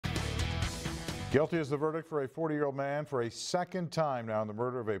Guilty is the verdict for a 40-year-old man for a second time now in the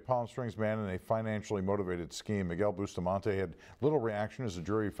murder of a Palm Springs man in a financially motivated scheme. Miguel Bustamante had little reaction as the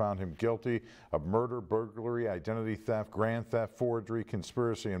jury found him guilty of murder, burglary, identity theft, grand theft, forgery,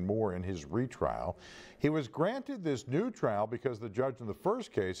 conspiracy, and more in his retrial. He was granted this new trial because the judge in the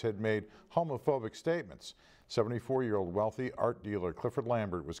first case had made homophobic statements. 74-year-old wealthy art dealer Clifford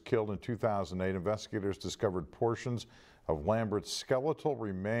Lambert was killed in 2008. Investigators discovered portions of Lambert's skeletal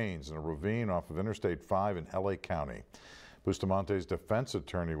remains in a ravine off of Interstate 5 in LA County. Bustamante's defense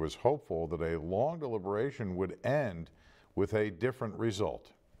attorney was hopeful that a long deliberation would end with a different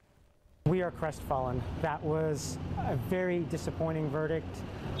result. We are crestfallen. That was a very disappointing verdict.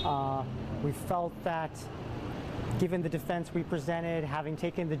 We felt that given the defense we presented, having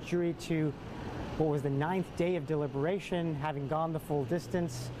taken the jury to what was the 9th day of deliberation, having gone the full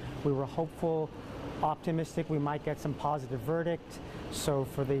distance, we were hopeful, optimistic we might get some positive verdict. So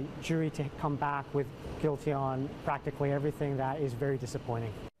for the jury to come back with guilty on practically everything, that is very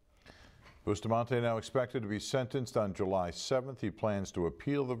disappointing. Bustamante now expected to be sentenced on July 7th. He plans to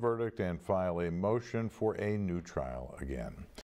appeal the verdict and file a motion for a new trial again.